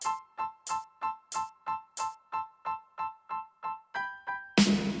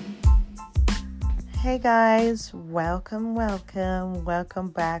Hey guys, welcome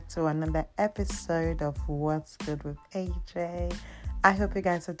back to another episode of What's Good with AJ. I hope you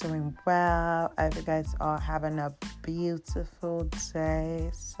guys are doing well. I hope you guys are having a beautiful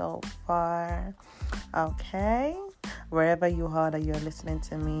day so far. Okay, wherever you are that you're listening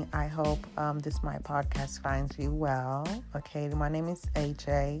to me, I hope my podcast finds you well. Okay, my name is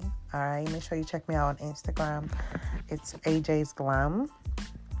AJ. All right, make sure you check me out on Instagram. It's AJ's Glam.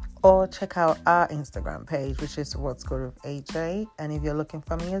 Or check out our Instagram page, which is What's Good with AJ. And if you're looking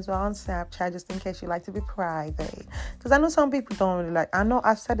for me as well on Snapchat, just in case you like to be private. Because I know some people don't really like. I know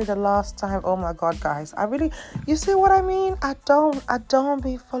I said it the last time. Oh my God, guys. You see what I mean? I don't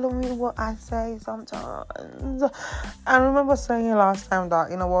be following what I say sometimes. I remember saying it last time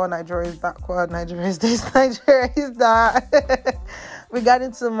that, Nigeria is backward, Nigeria is this, Nigeria is that. We got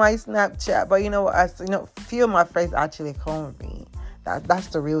into my Snapchat. But you know what? Few of my friends actually called me. That's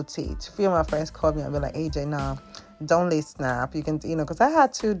the real tea. A few of my friends called me and be like, AJ, nah, don't let Snap. You can, because I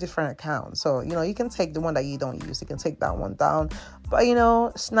had 2 different accounts. So, you can take the one that you don't use. You can take that one down. But,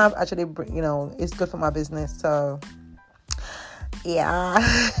 Snap actually, it's good for my business. So, yeah.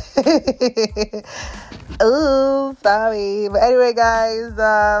 Oh, sorry. But anyway, guys,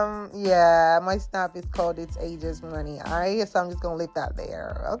 my Snap is called It's AJ's Money. All right. So I'm just going to leave that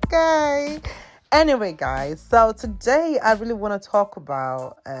there. Okay. Anyway, guys, so today I really want to talk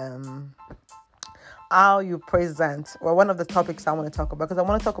about how you present. Well, one of the topics I want to talk about, because I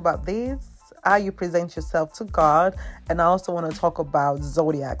want to talk about how you present yourself to God, and I also want to talk about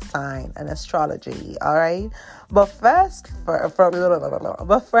zodiac sign and astrology. All right, but first of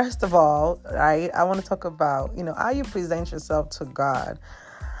all, right, I want to talk about how you present yourself to God.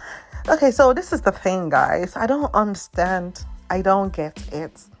 Okay, so this is the thing, guys. I don't understand. I don't get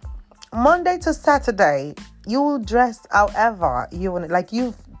it. Monday to Saturday, you dress however you want. Like,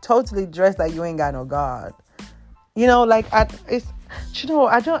 you totally dress like you ain't got no God. I don't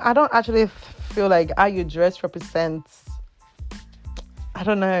actually feel like how you dress represents. I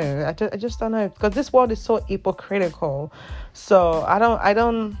don't know. I just don't know, because this world is so hypocritical. So I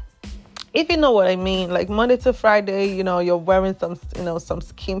don't. If you know what I mean, like Monday to Friday, you're wearing some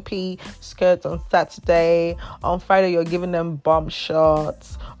skimpy skirts on Saturday. On Friday, you're giving them bomb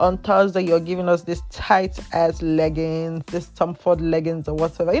shorts. On Thursday, you're giving us this tight ass leggings, this Tom Ford leggings or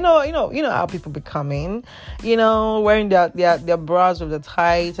whatever. You know how people be coming. Wearing their bras with the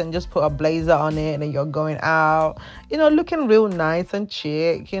tights and just put a blazer on it, and then you're going out. Looking real nice and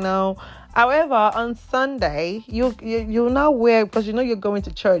chic. However, on Sunday, you now wear, because you're going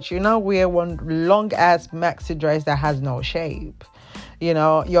to church, you now wear one long ass maxi dress that has no shape.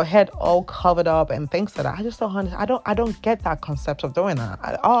 Your head all covered up and things like that. I just don't understand. I don't get that concept of doing that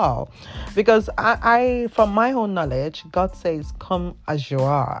at all, because I from my own knowledge, God says, "Come as you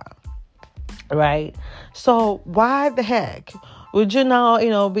are." Right? So why the heck would you now,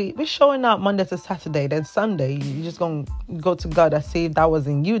 be showing up Monday to Saturday, then Sunday you just gonna go to God and see if that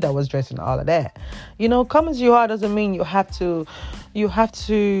wasn't you that was dressing all of that? Come as you are doesn't mean you have to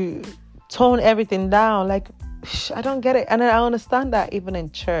tone everything down. Like, I don't get it. And I understand that even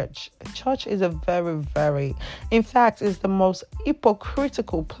in church is a very, very, in fact, is the most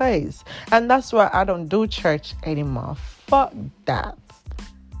hypocritical place. And that's why I don't do church anymore. Fuck that.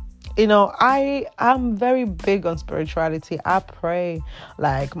 I'm very big on spirituality. I pray,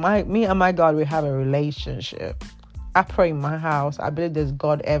 like me and my God, we have a relationship. I pray in my house. I believe there's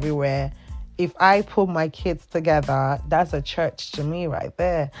God everywhere. If I put my kids together, that's a church to me right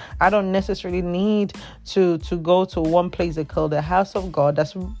there. I don't necessarily need to go to one place they call the house of God.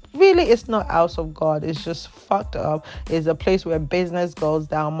 That's really, it's not house of God. It's just fucked up. It's a place where business goes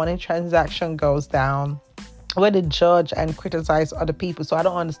down, money transaction goes down, where they judge and criticize other people. So I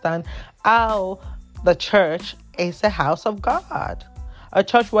don't understand how the church is a house of God. A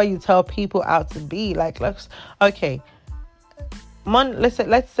church where you tell people how to be. Like, let's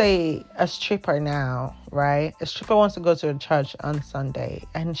say a stripper now, right? A stripper wants to go to a church on Sunday,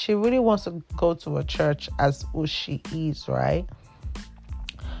 and she really wants to go to a church as who she is, right?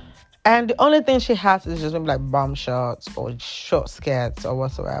 And the only thing she has is just maybe like bomb shorts or short skirts or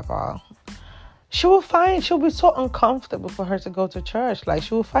whatsoever. She'll be so uncomfortable for her to go to church. Like,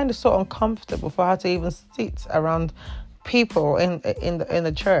 she will find it so uncomfortable for her to even sit around people in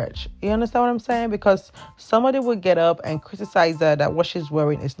the church. You understand what I'm saying? Because somebody would get up and criticize her that what she's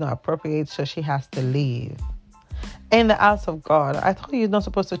wearing is not appropriate, so she has to leave. In the house of God, I thought you're not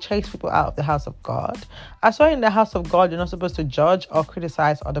supposed to chase people out of the house of God. I saw in the house of God, you're not supposed to judge or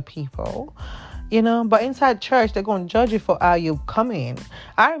criticize other people. But inside church, they're going to judge you for how you come in.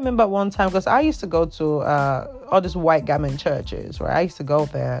 I remember one time, because I used to go to all these white garment churches, right? I used to go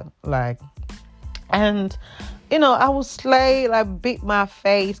there, like, And, I will slay, like, beat my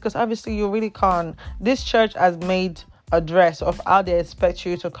face, because obviously you really can't. This church has made a dress of how they expect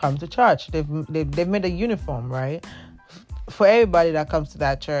you to come to church. They've made a uniform, right, for everybody that comes to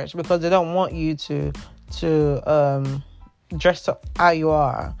that church, because they don't want you to dress up how you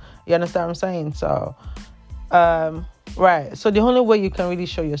are. You understand what I'm saying? So, right. So the only way you can really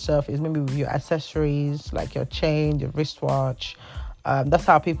show yourself is maybe with your accessories, like your chain, your wristwatch. That's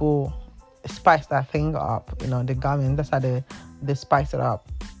how people spice that thing up. The garment. That's how they spice it up.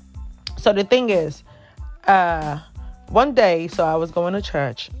 So the thing is, one day, so I was going to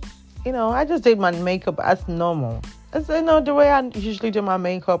church. I just did my makeup as normal. As the way I usually do my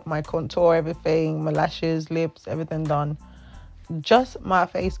makeup, my contour, everything, my lashes, lips, everything done. Just my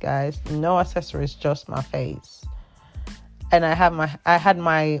face, guys. No accessories, just my face. And I had my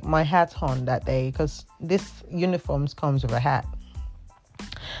hat on that day, because this uniforms comes with a hat.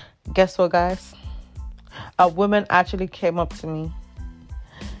 Guess what, guys? A woman actually came up to me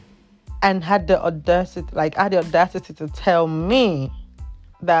and had the audacity to tell me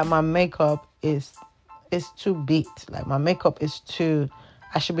that my makeup is too beat. Like, my makeup is too...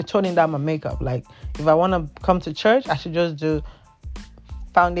 I should be toning down my makeup. Like, if I want to come to church, I should just do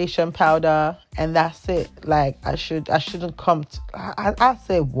foundation, powder, and that's it. Like, I shouldn't come to... I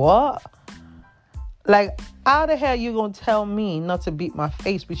say, what? Like, how the hell you gonna tell me not to beat my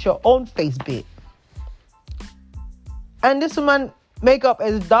face with your own face bit? And this woman makeup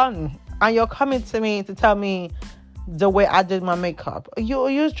is done, and you're coming to me to tell me the way I did my makeup.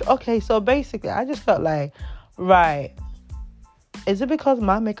 Okay, so basically I just felt like, right, is it because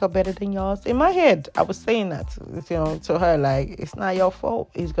my makeup better than yours? In my head, I was saying that to her, like, it's not your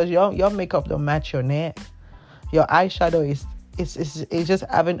fault. It's because your makeup don't match your neck. Your eyeshadow it's just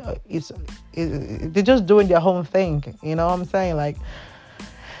having they're just doing their own thing. You know what I'm saying? Like,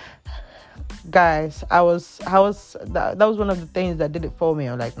 guys, that was one of the things that did it for me.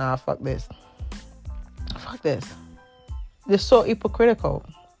 I'm like, nah, fuck this. They're so hypocritical.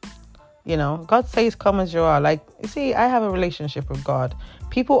 God says come as you are. Like, you see, I have a relationship with God.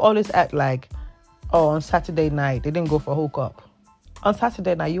 People always act like, oh, on Saturday night they didn't go for hookup. On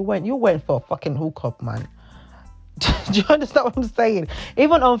Saturday night you went for a fucking hookup, man. Do you understand what I'm saying?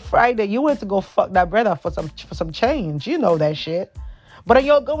 Even on Friday you went to go fuck that brother for some change. You know that shit. But then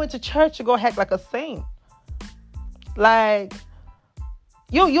you're going to church to go act like a saint. Like,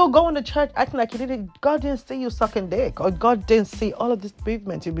 you're going to church acting like God didn't see you sucking dick, or God didn't see all of this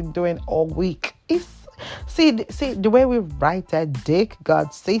movement you've been doing all week. See the way we write that dick,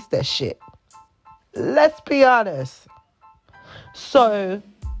 God sees that shit. Let's be honest. So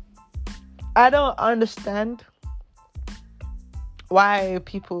I don't understand why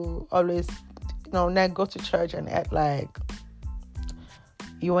people always, not go to church and act like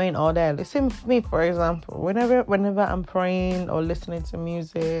you ain't all that. Listen to me, for example. Whenever I'm praying or listening to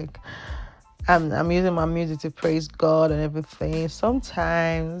music, I'm using my music to praise God and everything.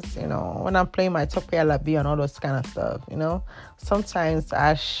 Sometimes, when I'm playing my Tope Alabi and all those kind of stuff, sometimes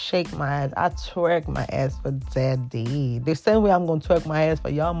I shake my ass. I twerk my ass for Daddy. The same way I'm going to twerk my ass for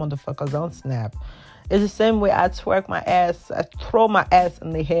y'all motherfuckers on Snap. It's the same way I twerk my ass. I throw my ass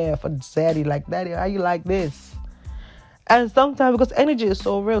in the air for Daddy. Like, Daddy, how you like this? And sometimes, because energy is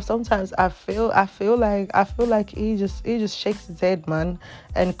so real, sometimes I feel like he just shakes his head, man,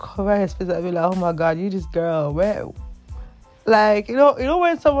 and cover his face. I be like, oh my God, you this girl, where? Like,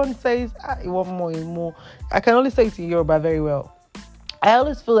 when someone says, you want more, I can only say it in Yoruba very well. I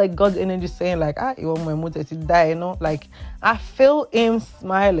always feel like God's energy saying, like, you want more to die, Like, I feel him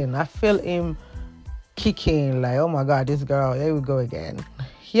smiling. I feel him kicking, like, oh my God, this girl, there we go again.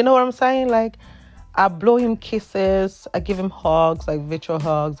 You know what I'm saying? Like, I blow him kisses, I give him hugs, like virtual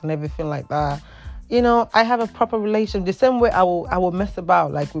hugs and everything like that. I have a proper relationship. The same way I will mess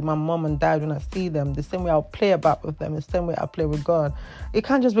about, like, with my mom and dad when I see them. The same way I'll play about with them. The same way I play with God. You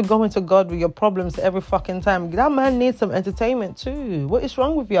can't just be going to God with your problems every fucking time. That man needs some entertainment too. What is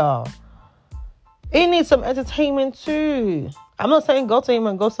wrong with y'all? He needs some entertainment too. I'm not saying go to him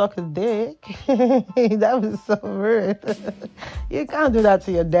and go suck his dick. That was so rude. You can't do that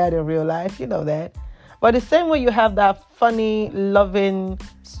to your dad in real life. You know that. But the same way you have that funny, loving,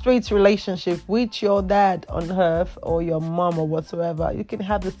 street relationship with your dad on earth or your mom or whatsoever, you can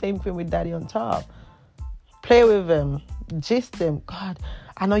have the same thing with Daddy on top. Play with him. Gist him. God,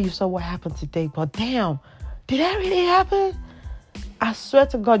 I know you saw what happened today, but damn, did that really happen? I swear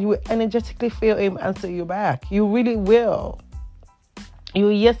to God, you will energetically feel him answer you back. You really will. You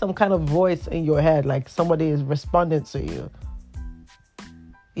will hear some kind of voice in your head, like somebody is responding to you.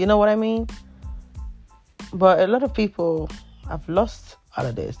 You know what I mean? But a lot of people have lost all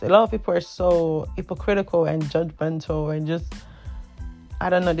of this. A lot of people are so hypocritical and judgmental and just, I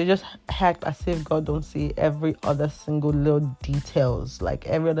don't know, they just act as if God don't see every other single little details, like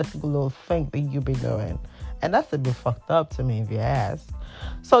every other single little thing that you be doing. And that's a bit fucked up to me, if you ask.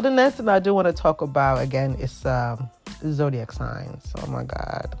 So the next thing I do want to talk about again is zodiac signs. Oh my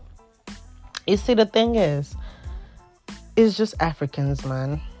God. You see, the thing is, it's just Africans,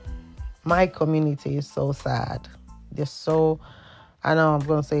 man. My community is so sad. They're so, I know I'm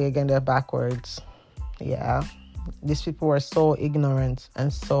going to say again, they're backwards. Yeah. These people are so ignorant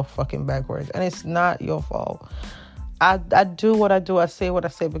and so fucking backwards. And it's not your fault. I do what I do. I say what I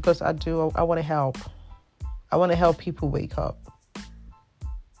say because I want to help. I want to help people wake up.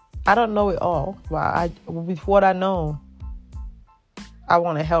 I don't know it all, but with what I know, I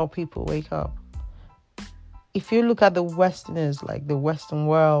want to help people wake up. If you look at the Westerners, like the Western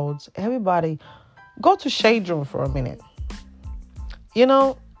world, everybody, go to Shade Room for a minute. You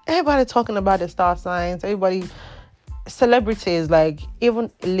know, everybody talking about the star signs, everybody, celebrities, like even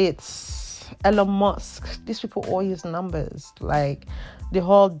elites, Elon Musk, these people all use numbers. Like, they're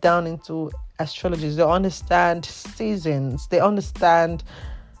all down into astrologies. They understand seasons. They understand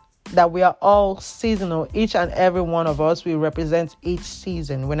that we are all seasonal. Each and every one of us, we represent each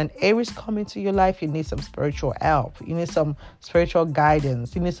season. When an Aries come into your life, you need some spiritual help. You need some spiritual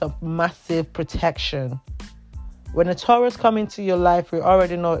guidance. You need some massive protection. When a Taurus come into your life, we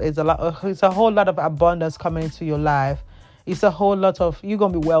already know it's a whole lot of abundance coming into your life. It's a whole lot of, you're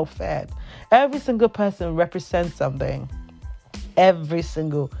going to be well fed. Every single person represents something. Every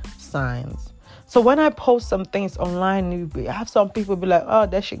single signs. So when I post some things online, you have some people be like, oh,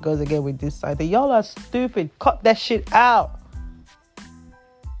 that shit goes again with this side. Y'all are stupid. Cut that shit out.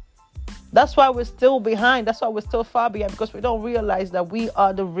 That's why we're still behind. That's why we're still far behind, because we don't realize that we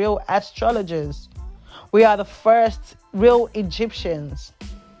are the real astrologers. We are the first real Egyptians.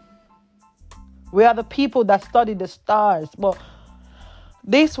 We are the people that study the stars. But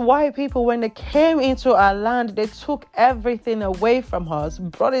these white people, when they came into our land, they took everything away from us,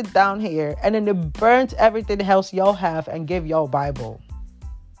 brought it down here, and then they burnt everything else y'all have and gave y'all Bible.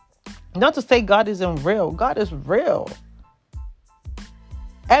 Not to say God isn't real. God is real.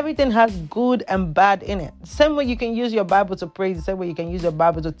 Everything has good and bad in it. Same way you can use your Bible to pray, the same way you can use your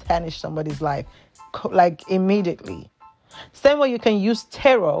Bible to tarnish somebody's life, like immediately. Same way you can use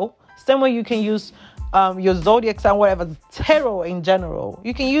tarot. Same way you can use your zodiac sign, whatever, tarot in general.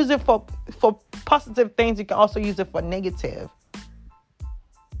 You can use it for positive things. You can also use it for negative.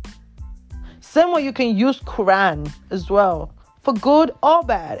 Same way you can use Quran as well, for good or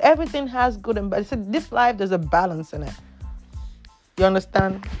bad. Everything has good and bad. So this life, there's a balance in it. You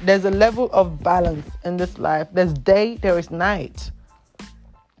understand? There's a level of balance in this life. There's day, there is night.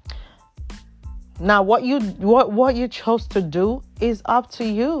 Now, what you chose to do is up to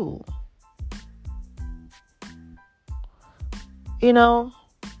you. You know,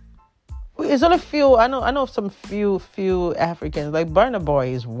 it's only few. I know some few Africans. Like Burna Boy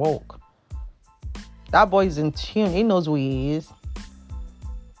is woke. That boy is in tune. He knows who he is.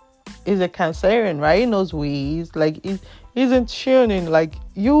 He's a Cancerian, right? He knows who he is. Like he's in tuning. Like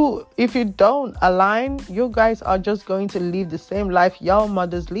you, if you don't align, you guys are just going to live the same life your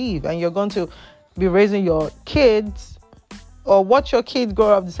mothers live, and you're going to be raising your kids or watch your kids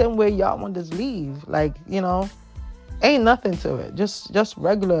grow up the same way your mothers live. Like, you know. Ain't nothing to it. Just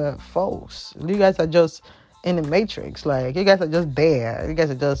regular folks. You guys are just in the matrix. Like, you guys are just there. You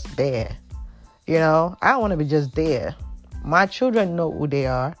guys are just there. You know? I don't want to be just there. My children know who they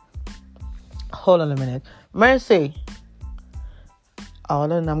are. Hold on a minute. Mercy. Oh,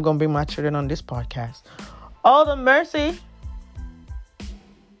 then I'm going to bring my children on this podcast. Oh, the Mercy.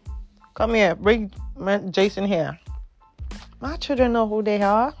 Come here. Bring Jason here. My children know who they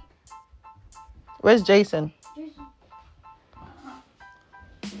are. Where's Jason?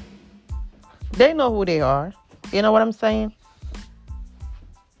 They know who they are. You know what I'm saying?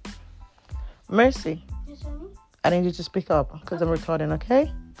 Mercy. Yes, I need you to speak up because I'm recording,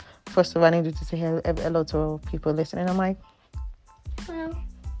 okay? First of all, I need you to say hello to people listening. I'm like, well,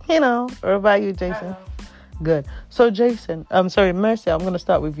 you know, what about you, Jason? Good. So, Jason, I'm sorry, Mercy, I'm going to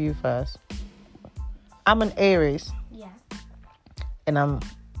start with you first. I'm an Aries. Yeah. And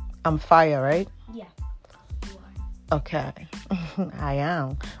I'm fire, right? Yeah. You are. Okay. I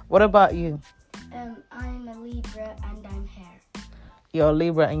am. What about you? I'm a Libra and I'm hair. You're a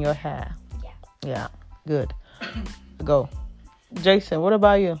Libra and your hair. Yeah. Yeah. Good. Go. Jason, what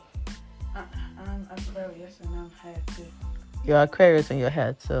about you? I'm Aquarius and I'm hair too. You're Aquarius and your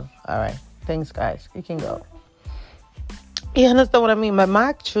hair too. All right. Thanks, guys. You can go. You understand what I mean?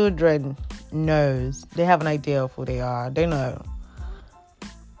 My children knows. They have an idea of who they are. They know.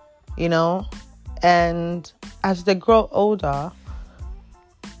 you know. And as they grow older,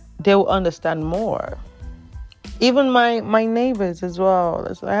 they will understand more. Even my neighbors as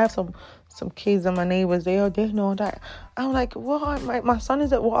well. So I have some kids and my neighbors. They know that. I'm like, what? My son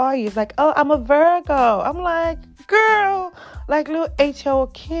is at, what are you? He's like, oh, I'm a Virgo. I'm like, girl, like little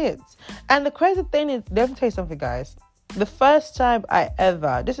 8-year-old kids. And the crazy thing is, let me tell you something, guys. The first time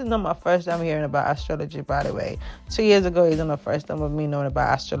this is not my first time hearing about astrology, by the way. 2 years ago isn't the first time of me knowing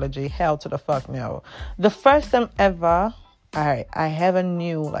about astrology. Hell to the fuck no. The first time ever I ever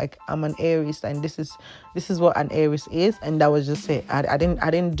knew, like, I'm an Aries, and this is what an Aries is, and that was just it. I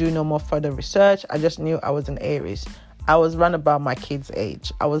didn't do no more further research. I just knew I was an Aries. I was around about my kid's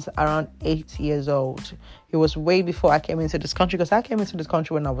age. I was around 8 years old. It was way before I came into this country, because I came into this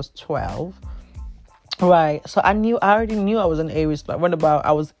country when I was 12. Right. So I already knew I was an Aries, but around about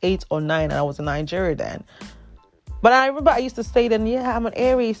I was 8 or 9, and I was in Nigeria then. But I remember I used to say then, yeah, I'm an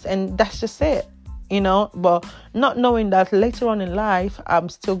Aries, and that's just it, you know. But not knowing that later on in life, I'm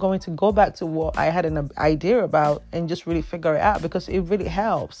still going to go back to what I had an idea about and just really figure it out, because it really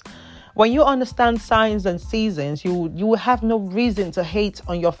helps. When you understand signs and seasons, you will have no reason to hate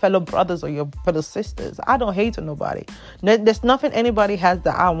on your fellow brothers or your fellow sisters. I don't hate on nobody. There's nothing anybody has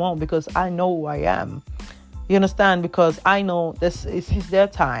that I want, because I know who I am. You understand? Because I know this is their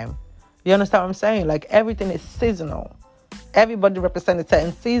time. You understand what I'm saying? Like, everything is seasonal. Everybody represents a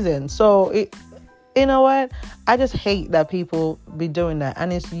certain season. So, you know what? I just hate that people be doing that.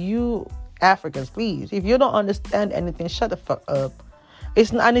 And it's you Africans, please. If you don't understand anything, shut the fuck up.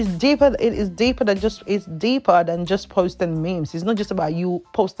 It's deeper. It is deeper than just posting memes. It's not just about you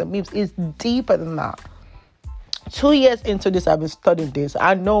posting memes. It's deeper than that. 2 years into this, I've been studying this.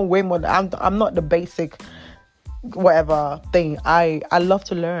 I know way more. I'm not the basic whatever thing. I love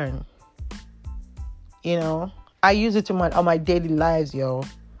to learn. You know, I use it on my daily lives, yo.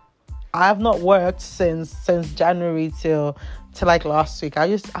 I have not worked since January till like last week.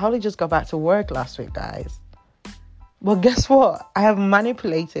 I only just got back to work last week, guys. But guess what? I have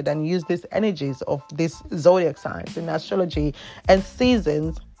manipulated and used these energies of these zodiac signs in astrology and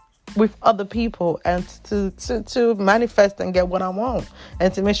seasons with other people, and to manifest and get what I want,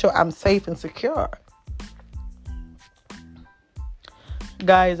 and to make sure I'm safe and secure.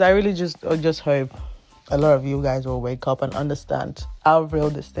 Guys, I really just hope a lot of you guys will wake up and understand how real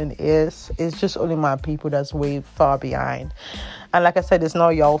this thing is. It's just only my people that's way far behind. And like I said, it's not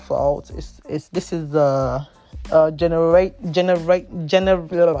your fault. This is the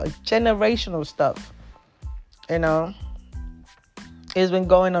generational stuff. You know, it's been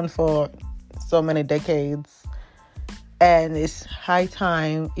going on for so many decades, and it's high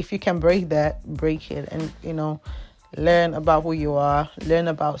time, if you can break it, and, you know, learn about who you are, learn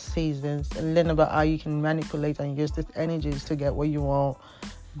about seasons, and learn about how you can manipulate and use these energies to get what you want,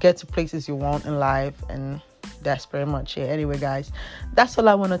 get to places you want in life. And that's pretty much it. Anyway, guys, that's all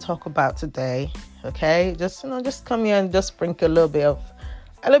I want to talk about today. Okay, just come here and just sprinkle a little bit of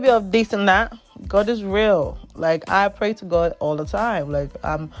this and that. God is real. Like, I pray to God all the time. Like,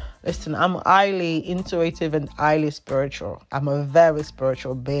 I'm highly intuitive and highly spiritual. I'm a very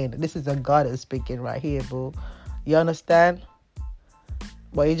spiritual being. This is a goddess speaking right here, boo. You understand?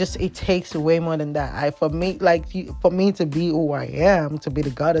 But it takes way more than that. For me to be who I am, to be the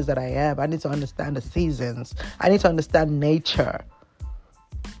goddess that I am, I need to understand the seasons. I need to understand nature.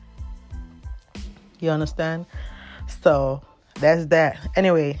 You understand? So that's that.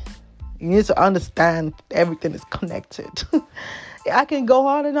 Anyway, you need to understand everything is connected. I can go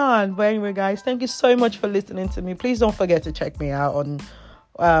on and on. But anyway, guys, thank you so much for listening to me. Please don't forget to check me out on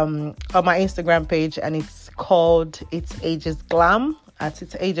my Instagram page, and it's called It's Ages Glam.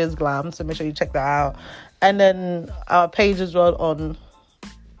 It's Ages Glam. So make sure you check that out. And then our page as well on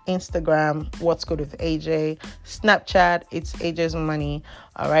Instagram, What's Good with AJ. Snapchat, It's Ages Money.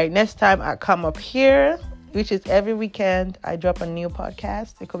 All right, next time I come up here, which is every weekend, I drop a new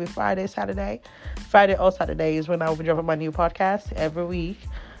podcast. It could be Friday, Saturday. Friday or Saturday is when I will be dropping my new podcast every week.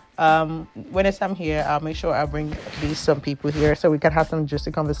 When I'm here, I'll make sure I bring at least some people here so we can have some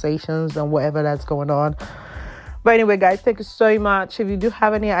juicy conversations and whatever that's going on. But anyway, guys, thank you so much. If you do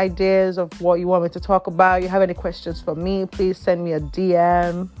have any ideas of what you want me to talk about, you have any questions for me, please send me a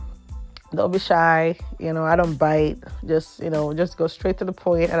DM. Don't be shy. You know, I don't bite. Just go straight to the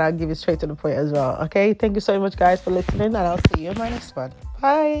point, and I'll give you straight to the point as well. Okay? Thank you so much, guys, for listening, and I'll see you in my next one.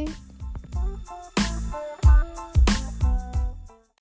 Bye.